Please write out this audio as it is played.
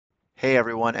Hey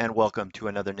everyone, and welcome to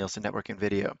another Nielsen Networking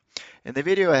video. In the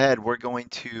video ahead, we're going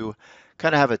to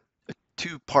kind of have a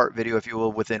two-part video, if you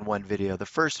will, within one video. The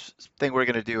first thing we're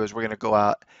going to do is we're going to go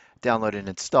out, download and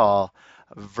install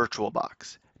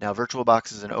VirtualBox. Now,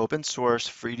 VirtualBox is an open source,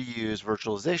 free to use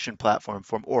virtualization platform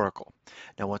from Oracle.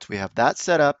 Now, once we have that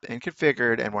set up and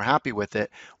configured and we're happy with it,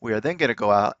 we are then going to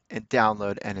go out and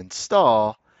download and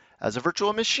install as a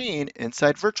virtual machine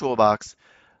inside VirtualBox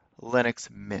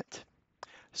Linux Mint.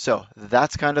 So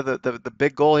that's kind of the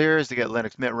big goal here is to get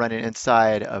Linux Mint running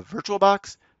inside of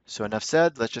VirtualBox. So enough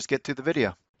said, let's just get through the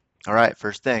video. All right,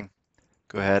 first thing,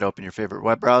 go ahead, open your favorite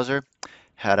web browser,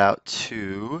 head out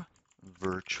to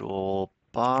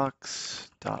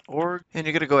virtualbox.org, and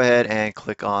you're going to go ahead and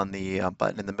click on the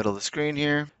button in the middle of the screen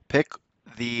here. Pick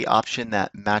the option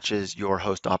that matches your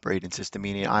host operating system,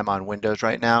 meaning I'm on Windows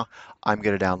right now. I'm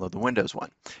going to download the Windows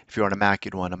one. If you're on a Mac,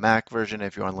 you'd want a Mac version.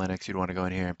 If you're on Linux, you'd want to go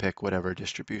in here and pick whatever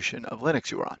distribution of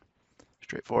Linux you are on.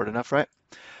 Straightforward enough, right?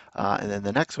 And then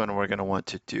the next one we're going to want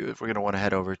to do is we're going to want to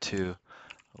head over to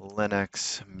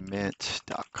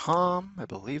linuxmint.com. I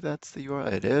believe that's the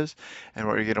URL. It is. And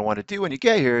what you're going to want to do when you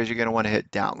get here is you're going to want to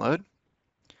hit download.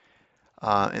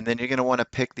 And then you're going to want to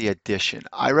pick the edition.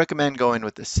 I recommend going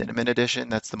with the Cinnamon edition.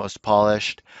 That's the most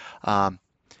polished. And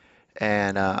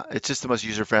it's just the most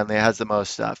user-friendly. It has the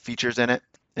most features in it.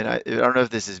 And I don't know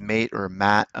if this is Mate or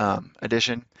Matte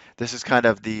edition. This is kind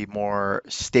of the more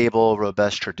stable,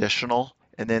 robust, traditional.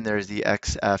 And then there's the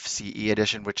XFCE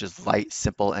edition, which is light,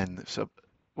 simple, and so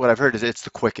what I've heard is it's the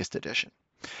quickest edition.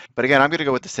 But again, I'm going to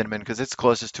go with the Cinnamon because it's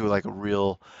closest to like a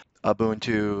real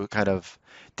Ubuntu kind of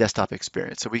desktop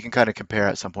experience. So we can kind of compare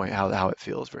at some point how it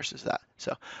feels versus that.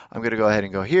 So I'm going to go ahead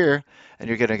and go here, and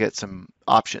you're going to get some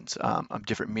options of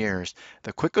different mirrors.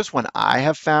 The quickest one I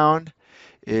have found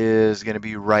is going to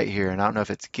be right here. And I don't know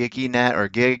if it's GigiNet or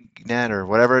GigNet or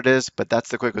whatever it is, but that's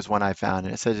the quickest one I found.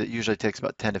 And it says it usually takes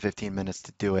about 10 to 15 minutes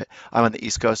to do it. I'm on the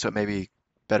East Coast, so it may be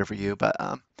better for you, but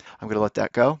I'm going to let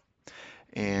that go.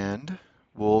 And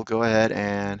we'll go ahead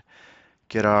and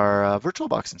get our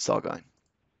VirtualBox install going.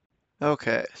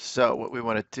 Okay, so what we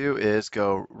want to do is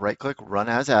go right-click, Run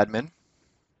as Admin.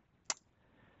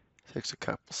 Takes a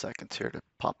couple seconds here to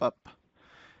pop up.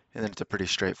 And then it's a pretty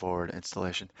straightforward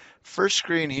installation. First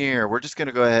screen here, we're just going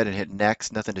to go ahead and hit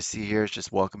Next. Nothing to see here. It's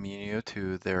just welcoming you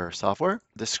to their software.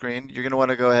 This screen, you're going to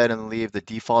want to go ahead and leave the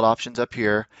default options up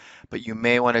here, but you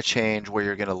may want to change where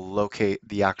you're going to locate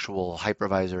the actual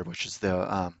hypervisor, which is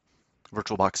the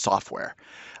VirtualBox software.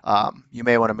 You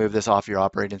may want to move this off your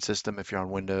operating system if you're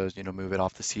on Windows, move it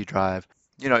off the C drive.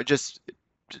 Just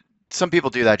some people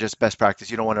do that, just best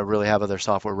practice. You don't want to really have other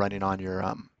software running on your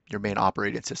main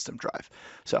operating system drive.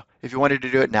 So if you wanted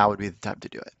to do it, now would be the time to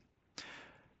do it.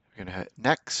 We're going to hit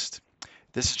Next.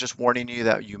 This is just warning you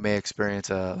that you may experience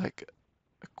a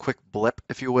quick blip,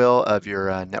 if you will, of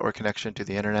your network connection to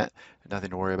the internet. Nothing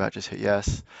to worry about, just hit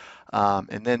yes.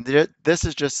 And then this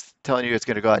is just telling you it's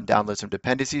going to go out and download some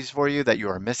dependencies for you that you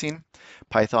are missing.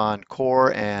 Python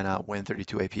core and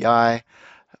Win32 API.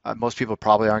 Most people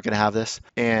probably aren't going to have this,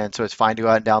 and so it's fine to go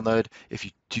out and download. If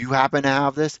you do happen to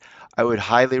have this, I would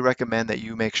highly recommend that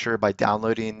you make sure by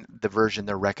downloading the version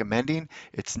they're recommending,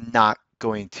 it's not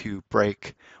going to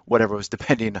break whatever was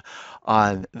depending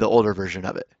on the older version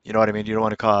of it. You know what I mean? You don't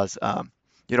want to cause,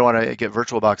 you don't want to get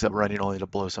VirtualBox up running only to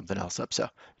blow something else up. So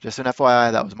just an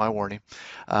FYI, that was my warning.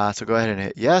 So go ahead and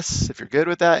hit yes if you're good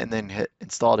with that, and then hit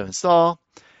install to install.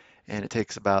 And it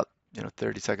takes about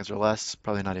 30 seconds or less,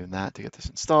 probably not even that, to get this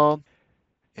installed.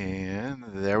 And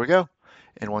there we go.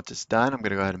 And once it's done, I'm going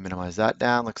to go ahead and minimize that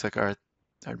down. Looks like our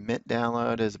Mint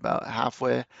download is about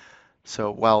halfway.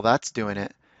 So while that's doing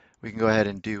it, we can go ahead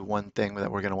and do one thing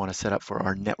that we're going to want to set up for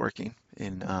our networking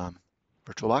in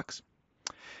VirtualBox.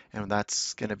 And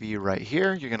that's going to be right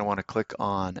here. You're going to want to click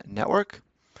on Network,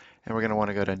 and we're going to want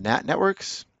to go to NAT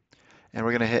Networks, and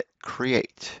we're going to hit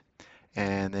Create.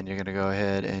 And then you're going to go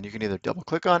ahead and you can either double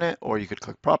click on it or you could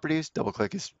click Properties. Double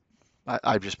click is,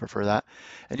 I just prefer that.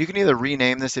 And you can either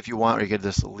rename this if you want, or you could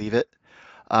just leave it.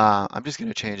 I'm just going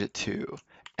to change it to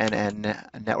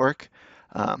NN Network.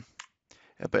 But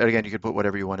again, you could put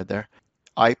whatever you wanted there.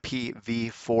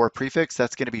 IPv4 prefix,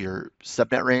 that's going to be your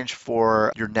subnet range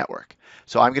for your network.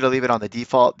 So I'm going to leave it on the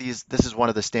default. This is one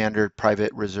of the standard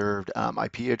private reserved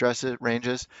IP address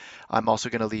ranges. I'm also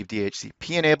going to leave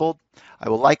DHCP enabled. I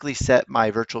will likely set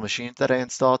my virtual machines that I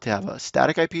install to have a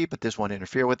static IP, but this won't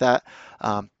interfere with that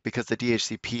because the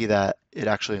DHCP that it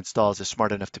actually installs is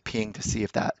smart enough to ping to see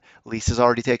if that lease is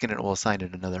already taken, and it will assign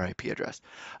it another IP address.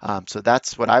 So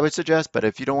that's what I would suggest, but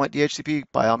if you don't want DHCP,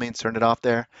 by all means turn it off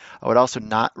there. I would also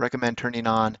not recommend turning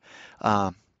on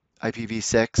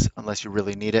IPv6 unless you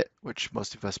really need it, which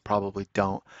most of us probably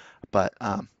don't. But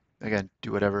again,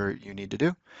 do whatever you need to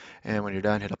do. And when you're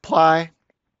done, hit apply.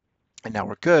 And now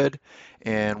we're good.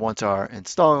 And once our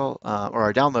install or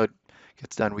our download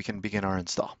gets done, we can begin our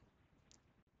install.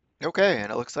 Okay,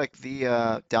 and it looks like the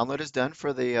download is done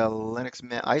for the Linux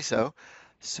Mint ISO.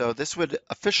 So this would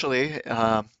officially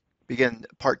begin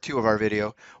part 2 of our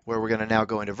video, where we're going to now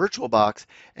go into VirtualBox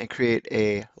and create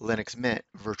a Linux Mint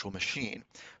virtual machine.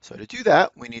 So to do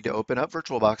that, we need to open up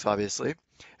VirtualBox, obviously.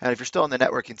 And if you're still in the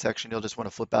networking section, you'll just want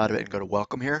to flip out of it and go to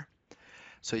Welcome here.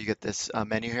 So you get this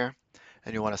menu here,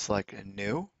 and you want to select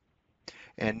New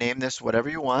and name this whatever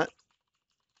you want.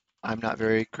 I'm not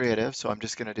very creative, so I'm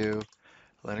just going to do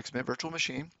Linux Mint Virtual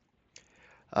Machine.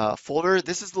 Folder,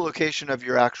 this is the location of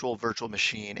your actual virtual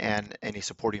machine and any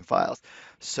supporting files.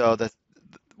 So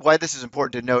why this is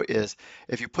important to note is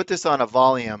if you put this on a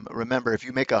volume, remember if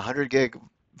you make a 100 gig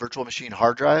virtual machine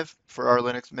hard drive for our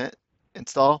Linux Mint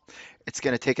install, it's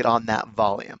going to take it on that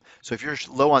volume. So if you're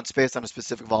low on space on a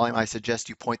specific volume, I suggest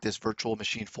you point this virtual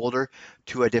machine folder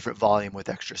to a different volume with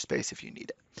extra space if you need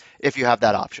it, if you have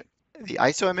that option. The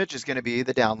ISO image is going to be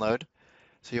the download.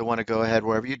 So you'll want to go ahead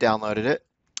wherever you downloaded it,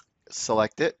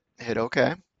 select it, hit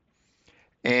OK.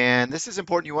 And this is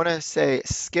important. You want to say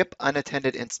skip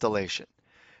unattended installation.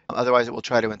 Otherwise, it will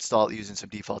try to install it using some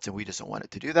defaults, and we just don't want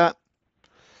it to do that.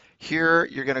 Here,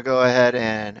 you're going to go ahead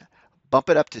and bump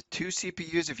it up to 2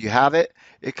 CPUs if you have it.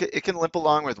 It can limp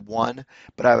along with 1,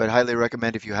 but I would highly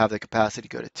recommend if you have the capacity,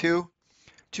 go to 2.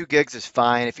 2 gigs is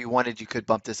fine. If you wanted, you could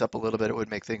bump this up a little bit. It would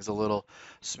make things a little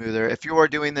smoother. If you are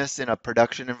doing this in a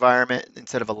production environment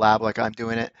instead of a lab like I'm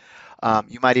doing it,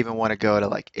 you might even want to go to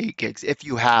like 8 gigs if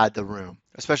you had the room,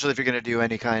 especially if you're going to do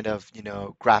any kind of,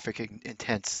 graphic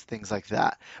intense things like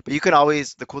that. But you can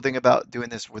always, the cool thing about doing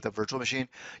this with a virtual machine,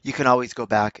 you can always go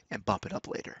back and bump it up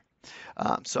later.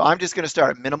 So I'm just going to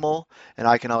start at minimal, and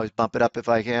I can always bump it up if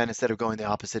I can instead of going the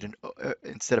opposite. And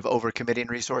instead of overcommitting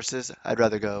resources, I'd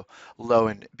rather go low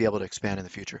and be able to expand in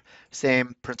the future.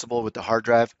 Same principle with the hard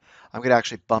drive. I'm going to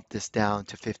actually bump this down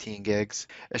to 15 gigs.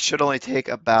 It should only take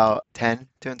about 10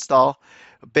 to install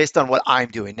based on what I'm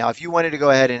doing. Now, if you wanted to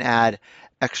go ahead and add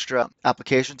extra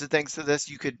applications and things to this,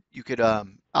 you could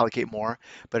allocate more.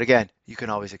 But again, you can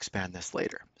always expand this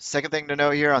later. Second thing to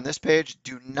note here on this page,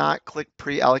 do not click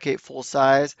pre-allocate full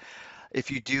size. If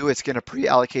you do, it's going to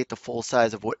pre-allocate the full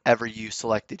size of whatever you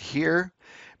selected here.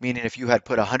 Meaning if you had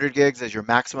put 100 gigs as your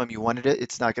maximum you wanted it,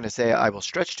 it's not going to say I will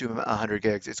stretch to 100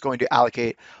 gigs. It's going to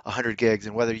allocate 100 gigs,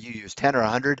 and whether you use 10 or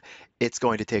 100, it's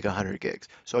going to take 100 gigs.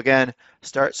 So again,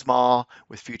 start small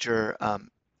with future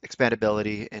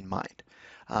expandability in mind.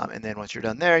 And then once you're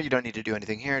done there, you don't need to do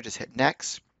anything here. Just hit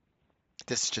next.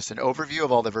 This is just an overview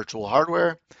of all the virtual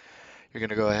hardware. You're going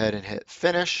to go ahead and hit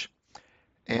finish.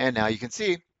 And now you can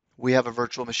see we have a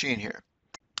virtual machine here.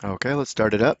 Okay, let's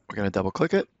start it up. We're going to double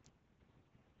click it.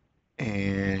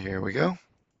 And here we go.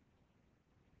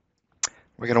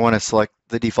 We're going to want to select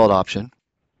the default option.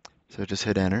 So just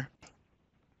hit enter.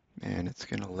 And it's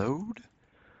going to load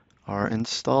our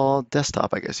install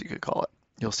desktop, I guess you could call it.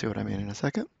 You'll see what I mean in a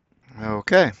second.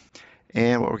 Okay.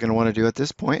 And what we're going to want to do at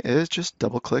this point is just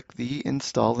double click the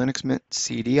install Linux Mint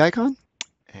CD icon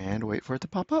and wait for it to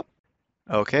pop up.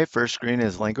 Okay, first screen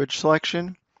is language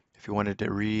selection. If you wanted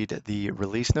to read the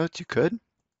release notes, you could.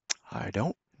 I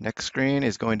don't. Next screen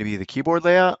is going to be the keyboard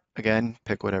layout. Again,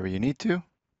 pick whatever you need to.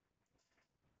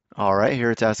 All right,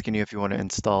 here it's asking you if you want to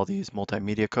install these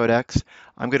multimedia codecs.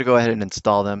 I'm going to go ahead and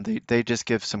install them. They just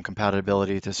give some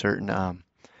compatibility to certain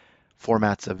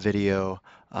formats of video,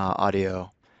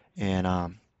 audio, and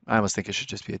I almost think it should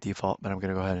just be a default, but I'm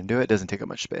going to go ahead and do it. It doesn't take up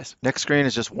much space. Next screen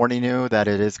is just warning you that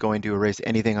it is going to erase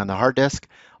anything on the hard disk.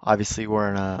 Obviously,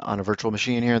 we're on a virtual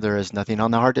machine here. There is nothing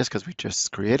on the hard disk because we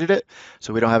just created it,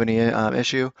 so we don't have any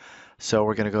issue. So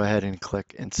we're going to go ahead and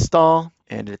click install,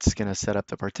 and it's going to set up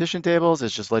the partition tables.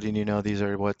 It's just letting you know these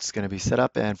are what's going to be set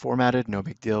up and formatted. No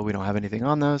big deal. We don't have anything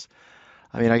on those.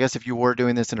 I mean, I guess if you were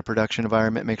doing this in a production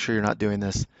environment, make sure you're not doing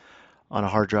this on a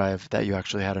hard drive that you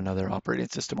actually had another operating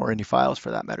system or any files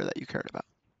for that matter that you cared about.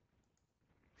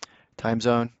 Time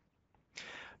zone,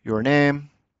 your name.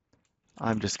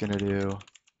 I'm just going to do,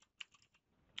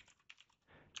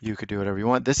 you could do whatever you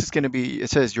want. This is going to be, it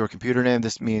says your computer name.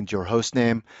 This means your host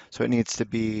name. So it needs to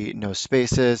be no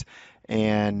spaces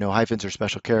and no hyphens or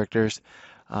special characters.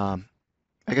 I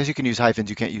guess you can use hyphens,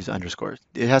 you can't use underscores.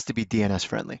 It has to be DNS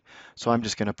friendly. So I'm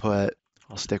just going to put,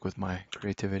 I'll stick with my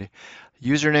creativity.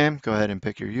 Username, go ahead and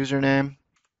pick your username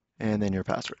and then your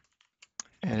password.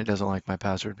 And it doesn't like my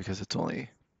password because it's only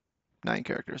 9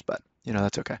 characters, but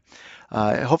That's okay.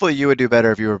 Hopefully you would do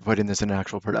better if you were putting this in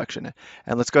actual production.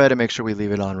 And let's go ahead and make sure we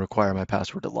leave it on require my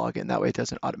password to log in. That way it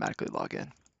doesn't automatically log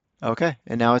in. Okay,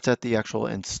 and now it's at the actual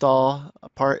install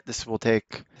part. This will take,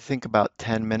 I think, about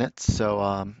 10 minutes. So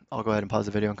I'll go ahead and pause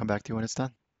the video and come back to you when it's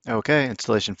done. Okay,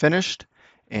 installation finished.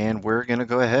 And we're going to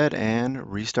go ahead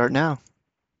and restart now.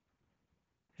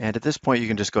 And at this point, you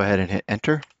can just go ahead and hit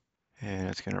enter. And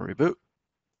it's going to reboot.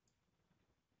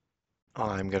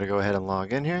 I'm going to go ahead and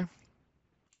log in here.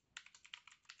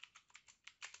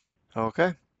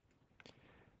 Okay.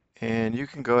 And you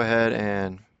can go ahead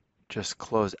and just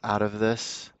close out of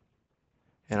this.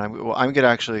 And I'm going to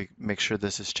actually make sure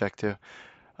this is checked too,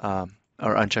 or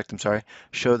unchecked, I'm sorry.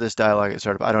 Show this dialog at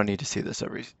startup. I don't need to see this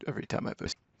every time I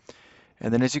boost.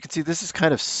 And then as you can see, this is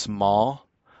kind of small.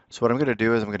 So what I'm going to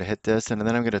do is I'm going to hit this, and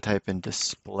then I'm going to type in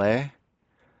display.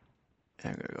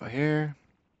 And I'm going to go here.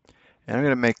 And I'm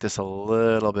going to make this a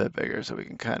little bit bigger so we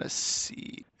can kind of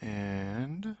see.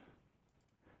 And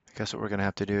I guess what we're going to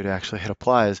have to do to actually hit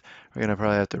apply is we're going to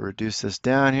probably have to reduce this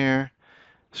down here,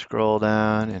 scroll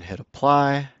down and hit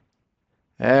apply.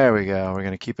 There we go. We're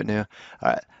going to keep it new. All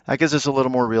right. That gives us a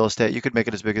little more real estate. You could make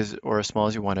it as big as or as small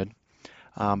as you wanted,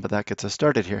 but that gets us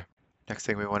started here. Next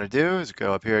thing we want to do is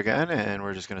go up here again, and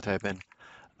we're just going to type in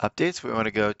updates. We want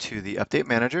to go to the update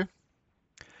manager,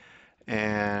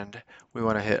 and we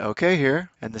want to hit OK here,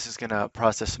 and this is going to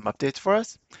process some updates for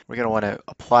us. We're going to want to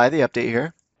apply the update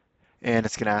here, and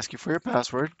it's going to ask you for your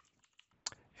password.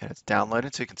 And it's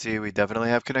downloaded, so you can see we definitely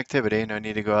have connectivity. No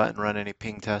need to go out and run any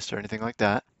ping tests or anything like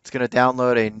that. It's going to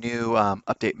download a new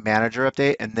update manager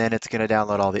update, and then it's going to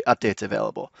download all the updates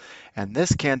available. And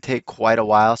this can take quite a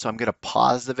while, so I'm going to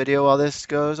pause the video while this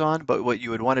goes on. But what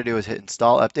you would want to do is hit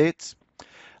install updates.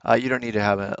 You don't need to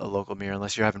have a local mirror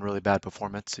unless you're having really bad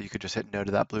performance. So you could just hit no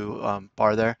to that blue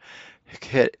bar there.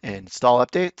 Hit install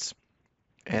updates,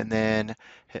 and then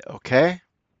hit OK.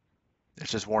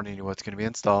 It's just warning you what's going to be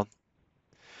installed.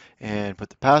 And put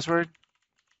the password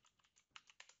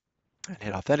and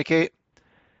hit authenticate.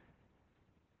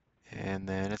 And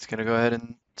then it's going to go ahead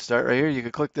and start right here. You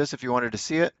could click this if you wanted to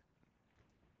see it.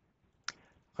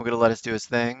 I'm going to let it do its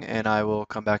thing, and I will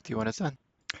come back to you when it's done.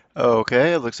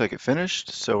 Okay, it looks like it finished.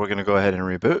 So we're going to go ahead and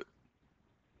reboot.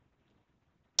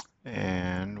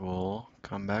 And we'll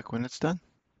come back when it's done.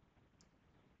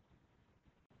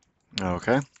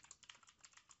 Okay.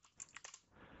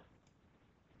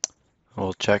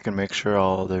 We'll check and make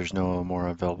sure there's no more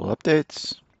available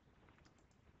updates.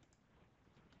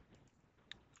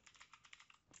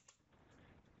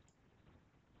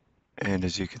 And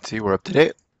as you can see, we're up to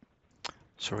date.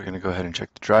 So we're going to go ahead and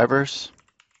check the drivers.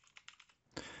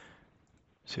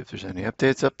 See if there's any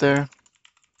updates up there.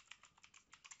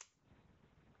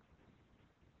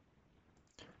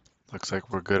 Looks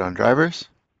like we're good on drivers.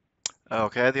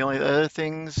 Okay, the only other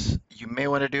things you may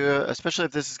want to do, especially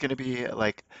if this is going to be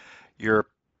like your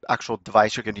actual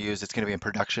device you're going to use, it's going to be in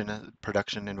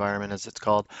production environment as it's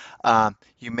called.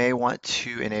 You may want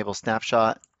to enable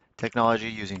snapshot technology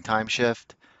using time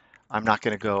shift. I'm not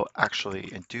going to go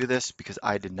actually and do this because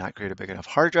I did not create a big enough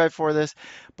hard drive for this.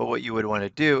 But what you would want to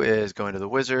do is go into the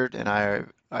wizard, and I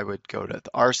would go to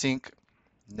the rsync.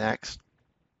 Next,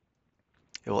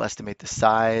 it will estimate the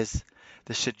size.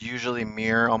 This should usually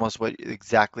mirror almost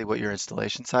exactly what your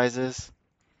installation size is,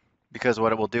 because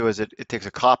what it will do is it takes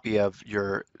a copy of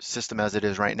your system as it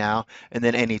is right now, and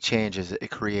then any changes, it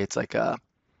creates like a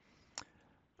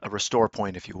restore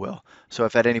point, if you will. So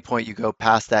if at any point you go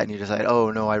past that and you decide, oh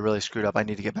no, I really screwed up, I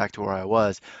need to get back to where I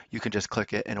was, you can just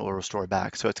click it and it will restore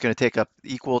back. So it's going to take up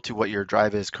equal to what your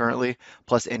drive is currently,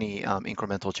 plus any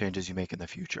incremental changes you make in the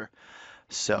future.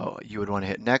 So you would want to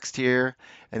hit next here,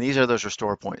 and these are those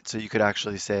restore points. So you could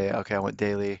actually say, okay, I want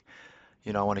daily,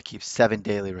 I want to keep 7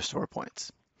 daily restore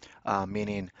points,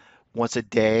 meaning once a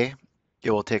day,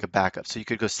 it will take a backup. So you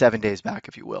could go 7 days back,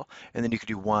 if you will, and then you could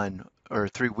do 1 or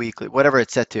 3 weekly, whatever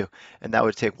it's set to, and that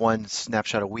would take 1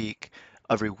 snapshot a week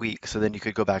every week. So then you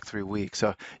could go back 3 weeks.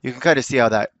 So you can kind of see how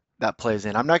that plays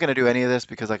in. I'm not going to do any of this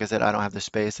because, like I said, I don't have the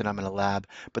space and I'm in a lab,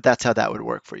 but that's how that would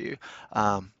work for you.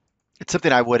 It's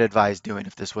something I would advise doing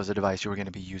if this was a device you were going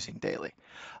to be using daily.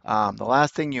 The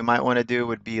last thing you might want to do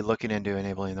would be looking into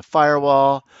enabling the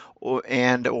firewall or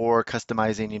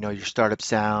customizing, your startup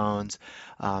sounds,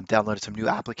 downloading some new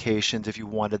applications if you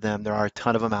wanted them. There are a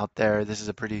ton of them out there. This is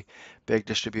a pretty big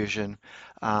distribution,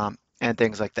 and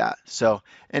things like that. So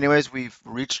anyways, we've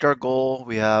reached our goal.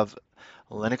 We have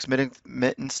Linux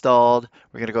Mint installed.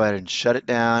 We're going to go ahead and shut it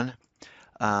down.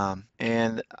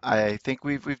 And I think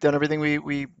we've done everything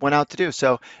we went out to do.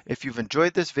 So if you've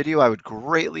enjoyed this video, I would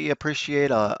greatly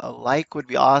appreciate a like would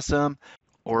be awesome.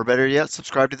 Or better yet,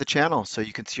 subscribe to the channel so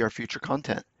you can see our future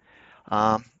content.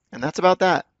 And that's about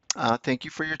that. Thank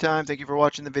you for your time. Thank you for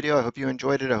watching the video. I hope you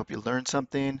enjoyed it. I hope you learned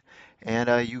something.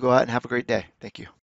 And you go out and have a great day. Thank you.